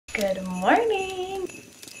Good morning.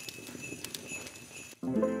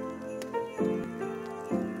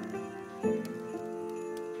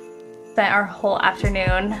 Spent our whole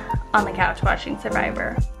afternoon on the couch watching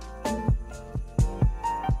Survivor.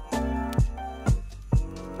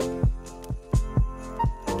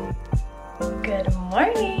 Good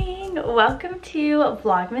morning. Welcome to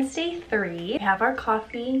Vlogmas Day 3. We have our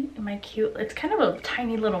coffee in my cute, it's kind of a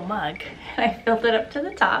tiny little mug, and I filled it up to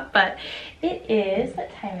the top, but it is,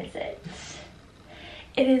 what time is it?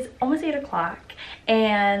 It is almost 8 o'clock,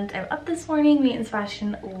 and I'm up this morning. Me and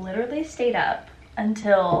Sebastian literally stayed up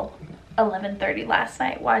until 11:30 last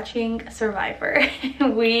night watching Survivor.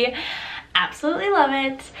 We absolutely love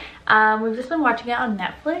it. We've just been watching it on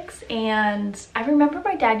Netflix, and I remember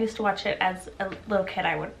my dad used to watch it as a little kid.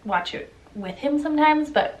 I would watch it with him sometimes,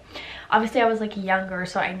 but obviously I was like younger,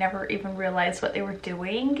 so I never even realized what they were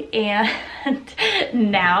doing. And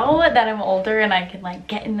now that I'm older and I can like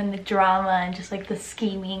get in the drama and just like the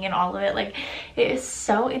scheming and all of it, like it is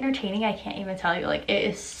so entertaining. I can't even tell you, like it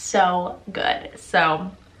is so good. So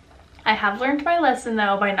I have learned my lesson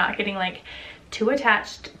though by not getting like too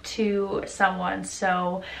attached to someone.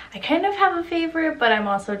 So I kind of have a favorite, but I'm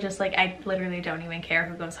also just like, I literally don't even care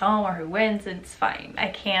who goes home or who wins. It's fine. I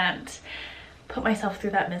can't put myself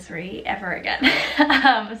through that misery ever again.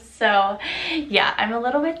 So yeah, I'm a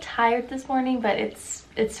little bit tired this morning, but it's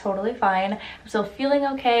totally fine. I'm still feeling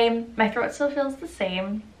okay. My throat still feels the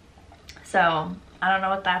same. So I don't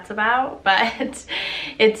know what that's about, but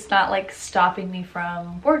it's not like stopping me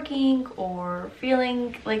from working or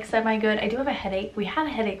feeling like semi-good. I do have a headache. We had a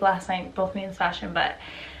headache last night, both me and Sebastian, but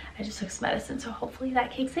I just took some medicine, so hopefully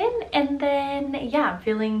that kicks in. And then yeah, I'm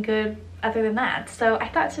feeling good other than that. So I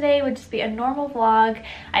thought today would just be a normal vlog.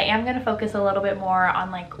 I am going to focus a little bit more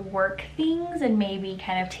on like work things and maybe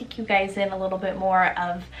kind of take you guys in a little bit more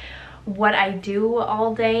of what I do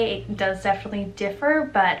all day. It does definitely differ,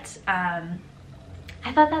 but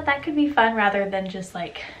I thought that that could be fun rather than just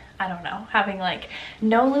like, I don't know, having like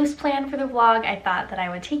no loose plan for the vlog. I thought that I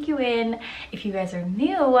would take you in. If you guys are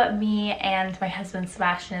new, me and my husband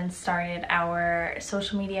Sebastian started our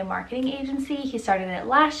social media marketing agency. He started it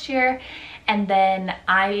last year, and then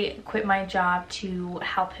I quit my job to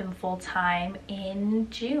help him full-time in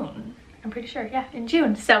June. I'm pretty sure, yeah, in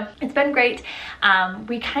June. So it's been great.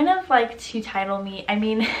 We kind of like to title me, I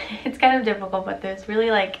mean, it's kind of difficult, but there's really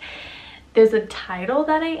like, there's a title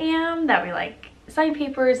that I am, that we like sign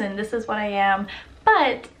papers and this is what I am,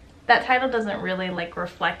 but that title doesn't really like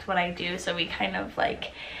reflect what I do. So we kind of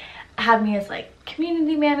like have me as like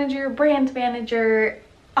community manager, brand manager,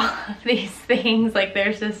 all of these things. Like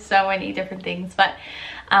there's just so many different things, but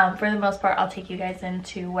for the most part, I'll take you guys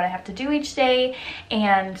into what I have to do each day,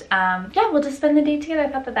 and yeah, we'll just spend the day together. I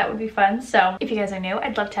thought that that would be fun. So if you guys are new,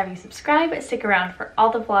 I'd love to have you subscribe. Stick around for all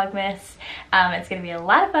the Vlogmas. It's gonna be a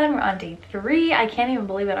lot of fun. We're on day 3. I can't even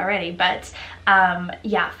believe it already, but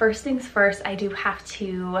yeah, first things first, I do have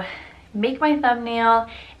to make my thumbnail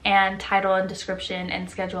and title and description and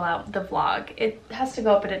schedule out the vlog. It has to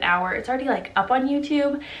go up in an hour. It's already like up on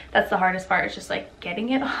YouTube. That's the hardest part, is just like getting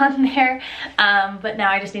it on there. But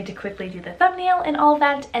now I just need to quickly do the thumbnail and all of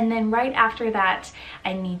that. And then right after that,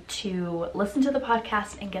 I need to listen to the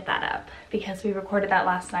podcast and get that up, because we recorded that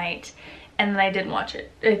last night and then I didn't watch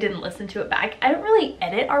it. I didn't listen to it back. I don't really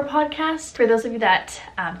edit our podcast. For those of you that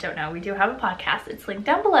don't know, we do have a podcast. It's linked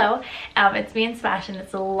down below. It's me and Sebastian.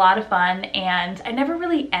 It's a lot of fun, and I never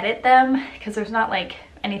really edit them because there's not like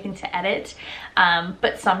anything to edit.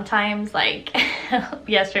 But sometimes, like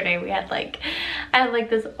yesterday, we had like, I had like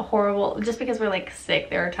this horrible, just because we're like sick,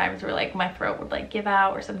 there are times where like my throat would like give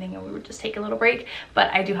out or something and we would just take a little break.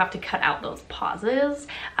 But I do have to cut out those pauses.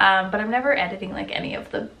 But I'm never editing like any of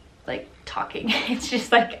the like talking. It's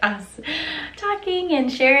just like us talking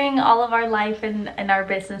and sharing all of our life and our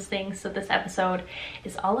business things. So this episode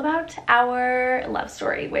is all about our love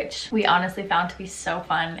story, which we honestly found to be so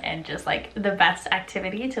fun and just like the best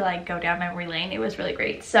activity to like go down memory lane. It was really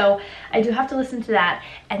great. So I do have to listen to that,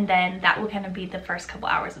 and then that will kind of be the first couple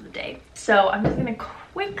hours of the day. So I'm just gonna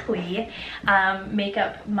quickly make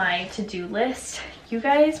up my to-do list. You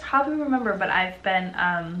guys probably remember, but I've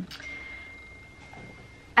been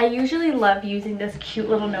I usually love using this cute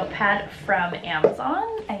little notepad from Amazon.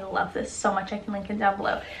 I love this so much. I can link it down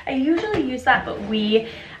below. I usually use that, but I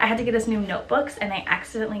had to get us new notebooks, and I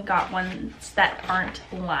accidentally got ones that aren't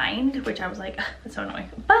lined, which I was like, that's so annoying.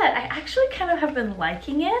 But I actually kind of have been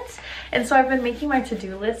liking it, and so I've been making my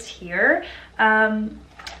to-do list here.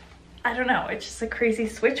 I don't know, it's just a crazy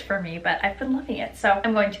switch for me, but I've been loving it. So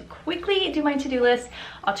I'm going to quickly do my to-do list.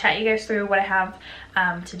 I'll chat you guys through what I have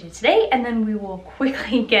to do today, and then we will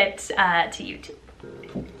quickly get to YouTube.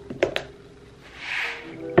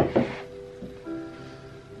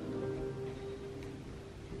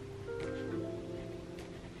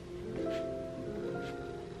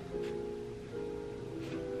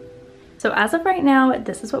 So as of right now,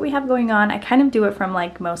 this is what we have going on. I kind of do it from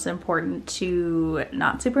like most important to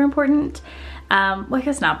not super important. Well, I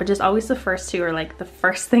guess not, but just always the first two are like the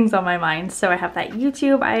first things on my mind. So I have that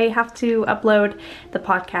YouTube I have to upload, the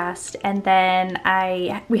podcast, and then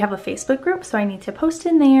we have a Facebook group, so I need to post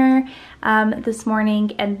in there this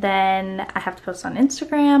morning, and then I have to post on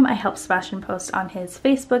Instagram. I help Sebastian post on his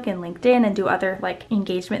Facebook and LinkedIn and do other like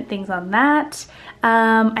engagement things on that.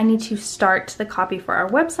 I need to start the copy for our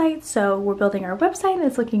website, so we're building our website and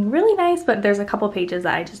it's looking really nice, but there's a couple pages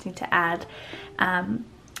that I just need to add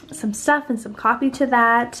some stuff and some copy to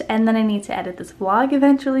that, and then I need to edit this vlog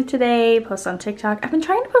eventually today, post on TikTok. I've been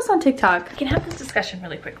trying to post on TikTok. I can have this discussion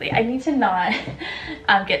really quickly. I need to not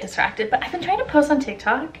get distracted, but I've been trying to post on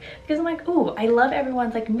TikTok because I'm like, ooh, I love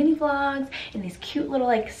everyone's like mini vlogs and these cute little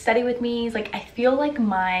like study with me's. Like I feel like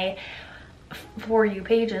my For You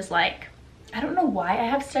page is like, I don't know why I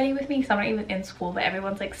have study with me because I'm not even in school, but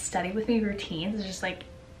everyone's like study with me routines is just like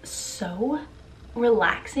so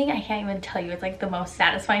relaxing. I can't even tell you, it's like the most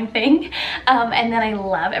satisfying thing. And then I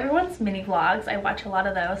love everyone's mini vlogs. I watch a lot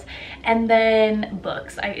of those. And then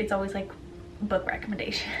books, it's always like book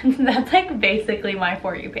recommendations. That's like basically my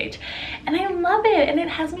For You page, and I love it, and it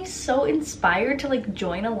has me so inspired to like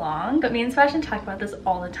join along. But me and Sebastian talk about this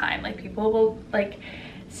all the time. Like people will like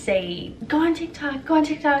say, go on TikTok, go on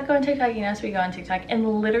TikTok, go on TikTok, you know, so we go on TikTok,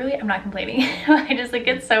 and literally I'm not complaining. I just think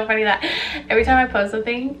it's so funny that every time I post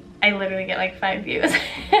something I literally get like 5 views,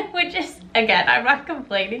 which is, again, I'm not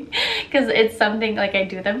complaining because it's something like I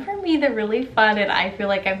do them for me. They're really fun and I feel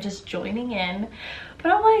like I'm just joining in.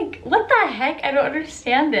 But I'm like, what the heck? I don't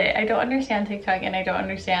understand it. I don't understand TikTok, and I don't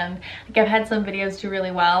understand, like I've had some videos do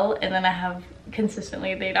really well and then I have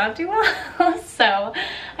consistently they not do well. So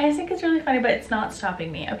I just think it's really funny, but it's not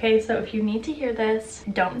stopping me. Okay, so if you need to hear this,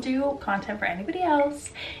 don't do content for anybody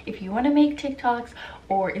else. If you want to make TikToks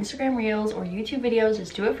or Instagram reels or YouTube videos,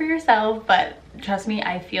 just do it for yourself. But trust me,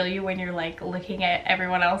 I feel you when you're like looking at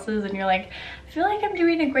everyone else's and you're like, I feel like I'm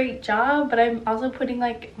doing a great job, but I'm also putting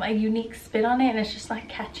like my unique spin on it and it's just not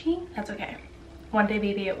catchy. That's okay. One day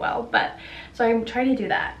maybe it will. But so I'm trying to do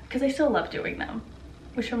that because I still love doing them.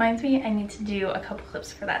 Which reminds me, I need to do a couple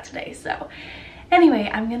clips for that today. So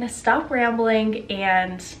anyway, I'm gonna stop rambling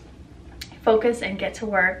and focus and get to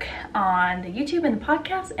work on the YouTube and the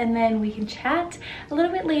podcast, and then we can chat a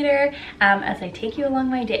little bit later as I take you along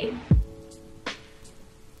my day.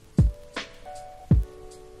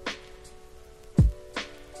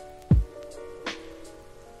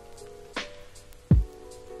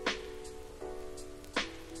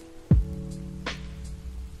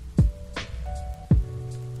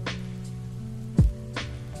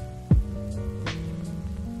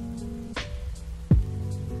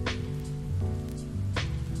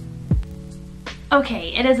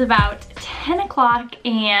 Okay, it is about 10 o'clock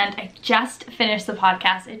and I just finished the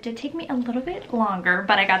podcast. It did take me a little bit longer,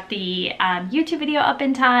 but I got the YouTube video up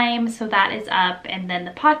in time, so that is up, and then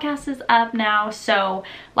the podcast is up now. So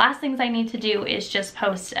last things I need to do is just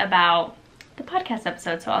post about the podcast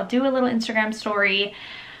episode. So I'll do a little Instagram story.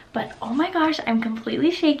 But oh my gosh, I'm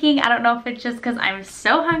completely shaking. I don't know if it's just because I'm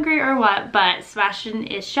so hungry or what, but Sebastian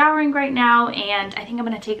is showering right now and I think I'm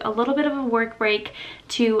gonna take a little bit of a work break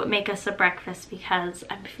to make us a breakfast because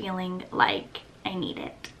I'm feeling like I need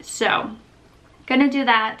it. So gonna do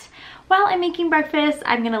that. While I'm making breakfast,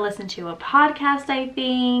 I'm gonna listen to a podcast, I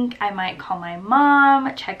think. I might call my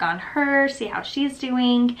mom, check on her, see how she's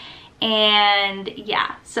doing. And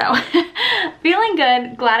yeah, so feeling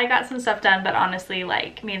good, glad I got some stuff done, but honestly,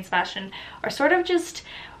 like, me and Sebastian are sort of just,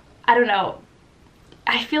 I don't know,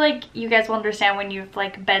 I feel like you guys will understand when you've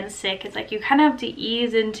like been sick, it's like you kind of have to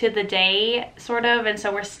ease into the day sort of, and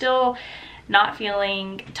so we're still not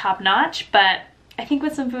feeling top notch, but I think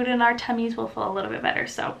with some food in our tummies we'll feel a little bit better.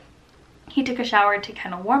 So he took a shower to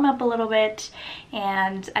kind of warm up a little bit,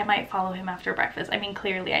 and I might follow him after breakfast. I mean,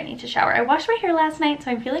 clearly I need to shower. I washed my hair last night,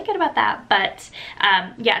 so I'm feeling good about that. But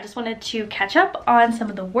yeah, I just wanted to catch up on some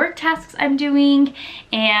of the work tasks I'm doing.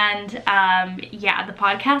 And yeah, the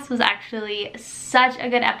podcast was actually such a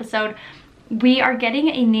good episode. We are getting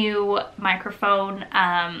a new microphone.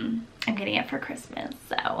 I'm getting it for Christmas,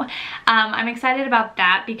 so I'm excited about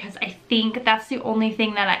that because I think that's the only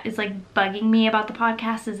thing that is like bugging me about the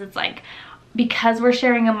podcast is it's like, because we're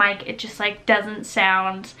sharing a mic, it just like doesn't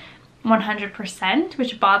sound 100%,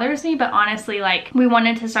 which bothers me. But honestly, like, we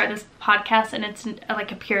wanted to start this podcast and it's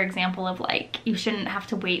like a pure example of like, you shouldn't have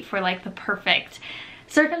to wait for like the perfect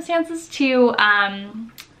circumstances to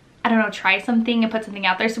I don't know, try something and put something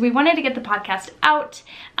out there. So we wanted to get the podcast out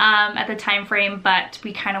at the time frame, but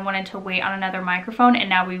we kind of wanted to wait on another microphone, and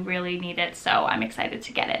now we really need it. So I'm excited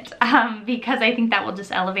to get it because I think that will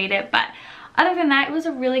just elevate it. But other than that, it was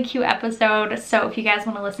a really cute episode. So if you guys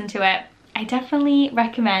want to listen to it, I definitely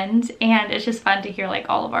recommend. And it's just fun to hear like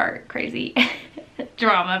all of our crazy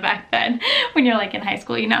drama back then when you're like in high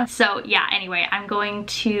school, you know? So yeah, anyway, I'm going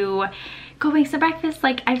to go make some breakfast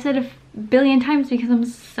like I've said a billion times because I'm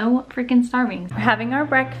so freaking starving. We're having our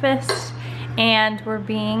breakfast and we're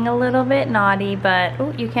being a little bit naughty, but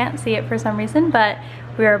oh, you can't see it for some reason, but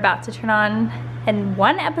we're about to turn on in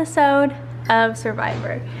one episode of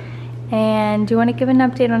Survivor. And do you want to give an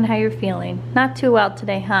update on how you're feeling? Not too well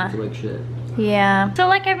today, huh? I feel like shit. Yeah. So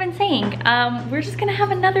like I've been saying, we're just gonna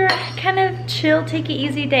have another kind of chill, take it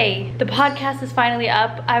easy day. The podcast is finally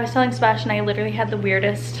up. I was telling Sebastian I literally had the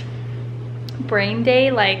weirdest brain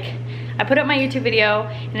day. Like, I put up my YouTube video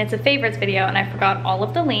and it's a favorites video and I forgot all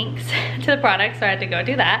of the links to the product, so I had to go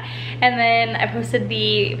do that. And then I posted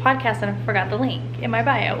the podcast and I forgot the link in my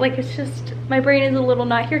bio. Like, it's just, my brain is a little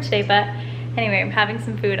not here today, but anyway, I'm having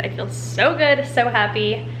some food. I feel so good, so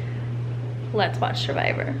happy. Let's watch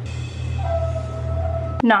Survivor.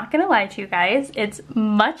 Not gonna lie to you guys, it's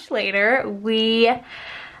much later. We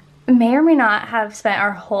may or may not have spent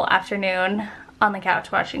our whole afternoon on the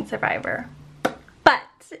couch watching Survivor.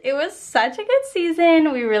 It was such a good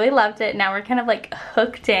season. We really loved it. Now we're kind of like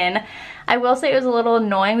hooked in. I will say it was a little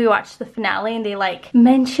annoying. We watched the finale and they like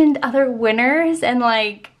mentioned other winners and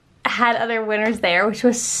like had other winners there, which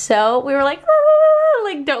was so, we were like, ah,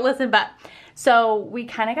 like don't listen. But so we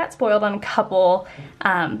kind of got spoiled on a couple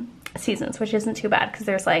seasons, which isn't too bad because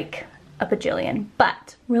there's like a bajillion,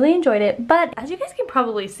 but really enjoyed it. But as you guys can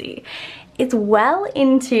probably see, it's well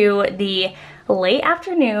into the late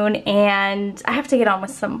afternoon and I have to get on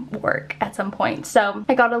with some work at some point. So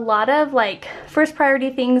I got a lot of like first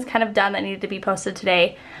priority things kind of done that needed to be posted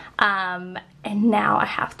today. And now I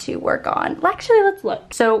have to work on, well, actually let's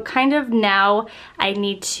look. So kind of now I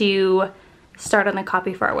need to start on the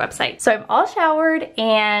copy for our website. So I'm all showered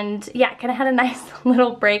and yeah, kind of had a nice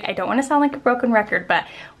little break. I don't want to sound like a broken record, but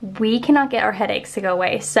we cannot get our headaches to go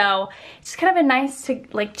away. So it's kind of nice to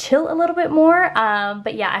like chill a little bit more.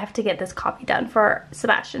 But yeah, I have to get this copy done for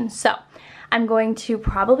Sebastian. So I'm going to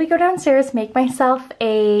probably go downstairs, make myself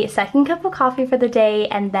a second cup of coffee for the day,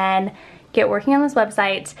 and then get working on this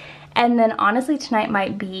website. And then honestly, tonight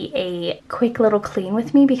might be a quick little clean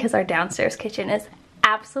with me because our downstairs kitchen is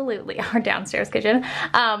absolutely, our downstairs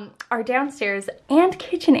and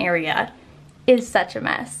kitchen area is such a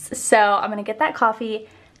mess. So I'm gonna get that coffee,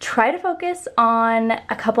 try to focus on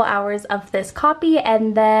a couple hours of this copy,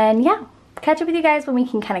 and then yeah, catch up with you guys when we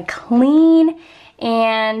can kind of clean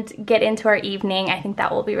and get into our evening. I think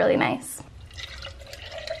that will be really nice.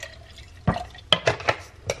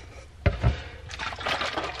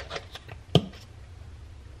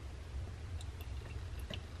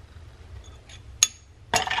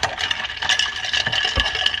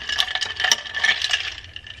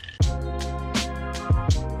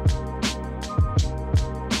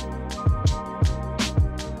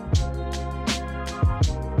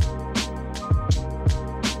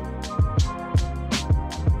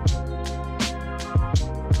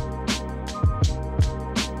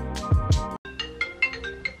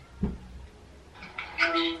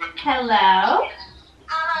 Hello?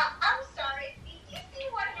 I'm sorry. Did you see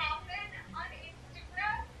what happened on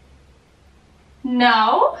Instagram?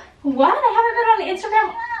 No? What? I haven't been on Instagram.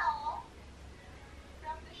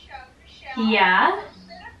 From the show, Michelle. Yeah?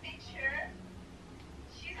 Posted a picture.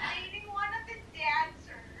 She's dating one of the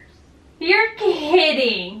dancers. You're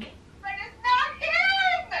kidding. But it's not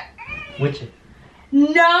him! Which?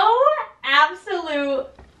 No absolute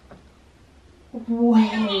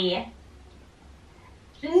way.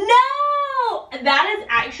 No! That is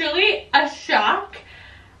actually a shock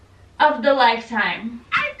of the lifetime.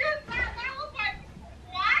 I was like, what?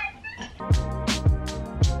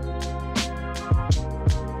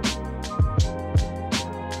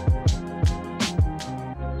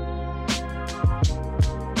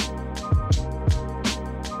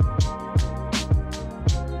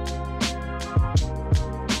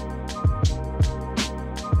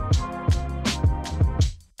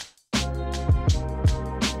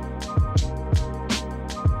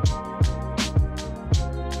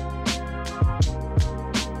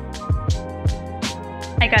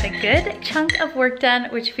 I got a good chunk of work done,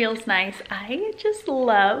 which feels nice. I just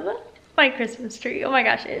love my Christmas tree. Oh my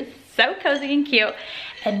gosh, it is so cozy and cute.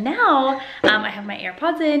 And now I have my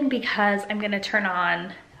AirPods in because I'm gonna turn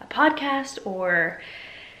on a podcast, or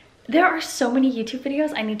there are so many YouTube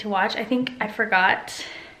videos I need to watch. I think I forgot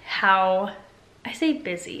how, I say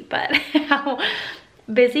busy, but how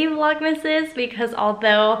busy Vlogmas is, because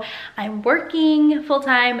although I'm working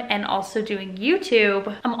full-time and also doing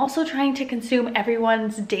YouTube, I'm also trying to consume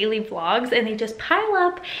everyone's daily vlogs, and they just pile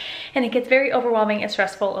up and it gets very overwhelming and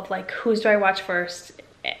stressful of like, whose do I watch first?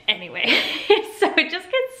 Anyway, so it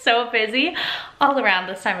just gets so busy all around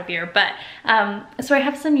this time of year. But so I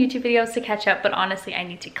have some YouTube videos to catch up, but honestly I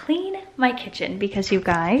need to clean my kitchen because you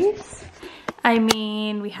guys, I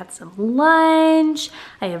mean, we had some lunch,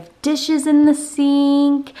 I have dishes in the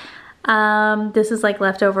sink, this is like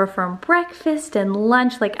leftover from breakfast and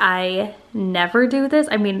lunch. Like, I never do this.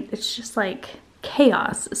 I mean, it's just like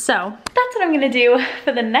chaos. So that's what I'm gonna do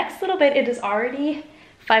for the next little bit. It is already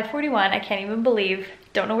 5:41. I can't even believe,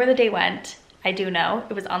 don't know where the day went. I do know,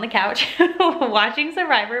 it was on the couch watching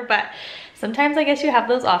Survivor, but sometimes I guess you have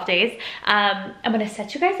those off days. I'm gonna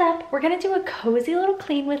set you guys up. We're gonna do a cozy little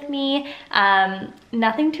clean with me.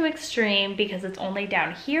 Nothing too extreme because it's only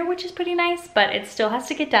down here, which is pretty nice, but it still has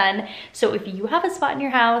to get done. So if you have a spot in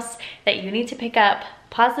your house that you need to pick up,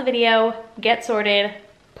 pause the video, get sorted,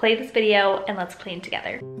 play this video, and let's clean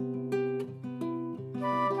together.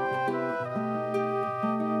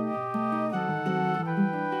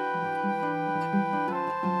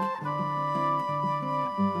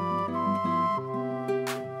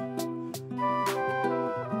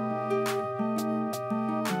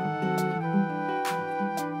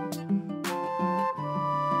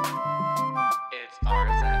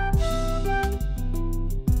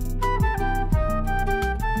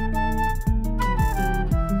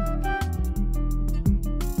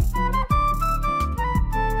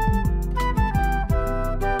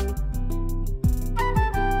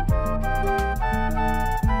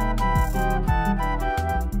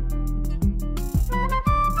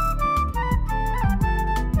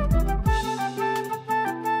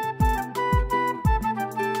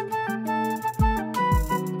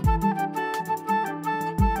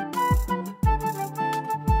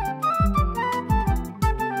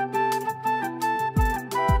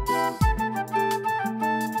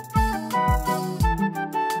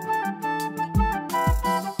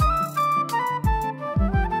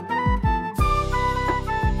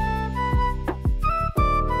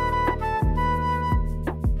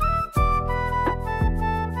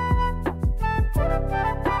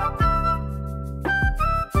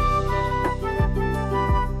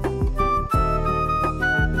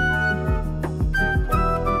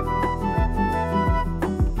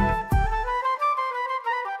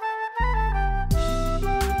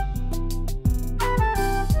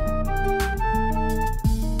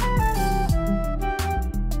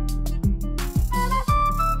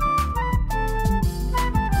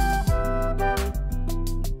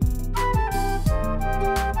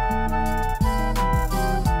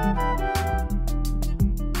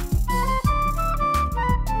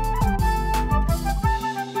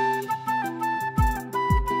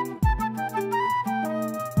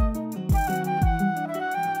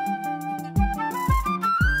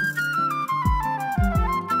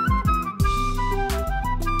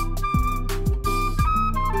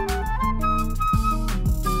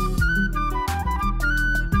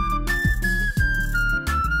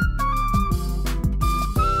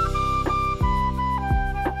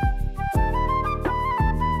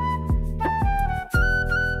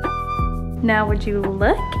 Now would you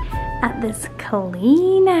look at this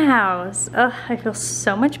clean house? Ugh, I feel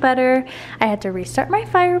so much better. I had to restart my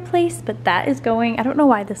fireplace, but that is going, I don't know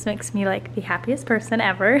why this makes me like the happiest person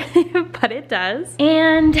ever, but it does.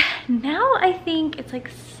 And now I think it's like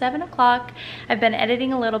 7 o'clock. I've been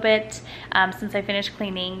editing a little bit since I finished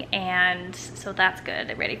cleaning, and so that's good.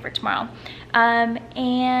 I'm ready for tomorrow.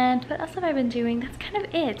 And what else have I been doing? That's kind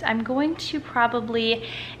of it. I'm going to probably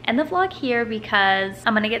end the vlog here because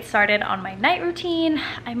I'm gonna get started on my night routine.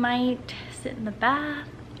 I might sit in the bath,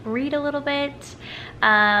 read a little bit,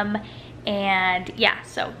 and yeah,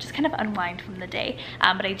 so just kind of unwind from the day.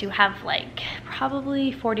 But I do have like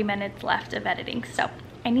probably 40 minutes left of editing, so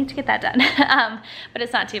I need to get that done. But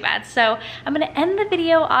it's not too bad. So I'm gonna end the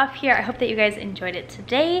video off here. I hope that you guys enjoyed it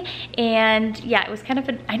today. And yeah, it was kind of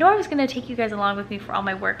I know I was gonna take you guys along with me for all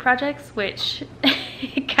my work projects, which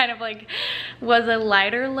kind of like was a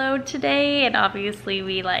lighter load today. And obviously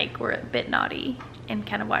we like were a bit naughty and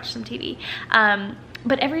kind of watched some TV.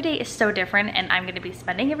 But every day is so different, and I'm gonna be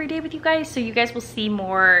spending every day with you guys, so you guys will see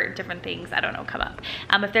more different things, I don't know, come up.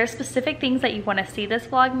 If there's specific things that you wanna see this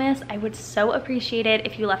Vlogmas, I would so appreciate it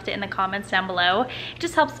if you left it in the comments down below. It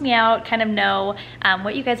just helps me out, kind of know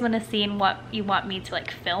what you guys wanna see and what you want me to like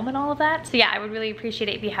film and all of that. So yeah, I would really appreciate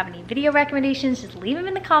it if you have any video recommendations, just leave them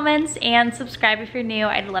in the comments, and subscribe if you're new.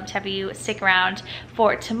 I'd love to have you stick around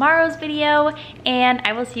for tomorrow's video, and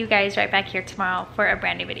I will see you guys right back here tomorrow for a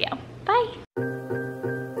brand new video. Bye.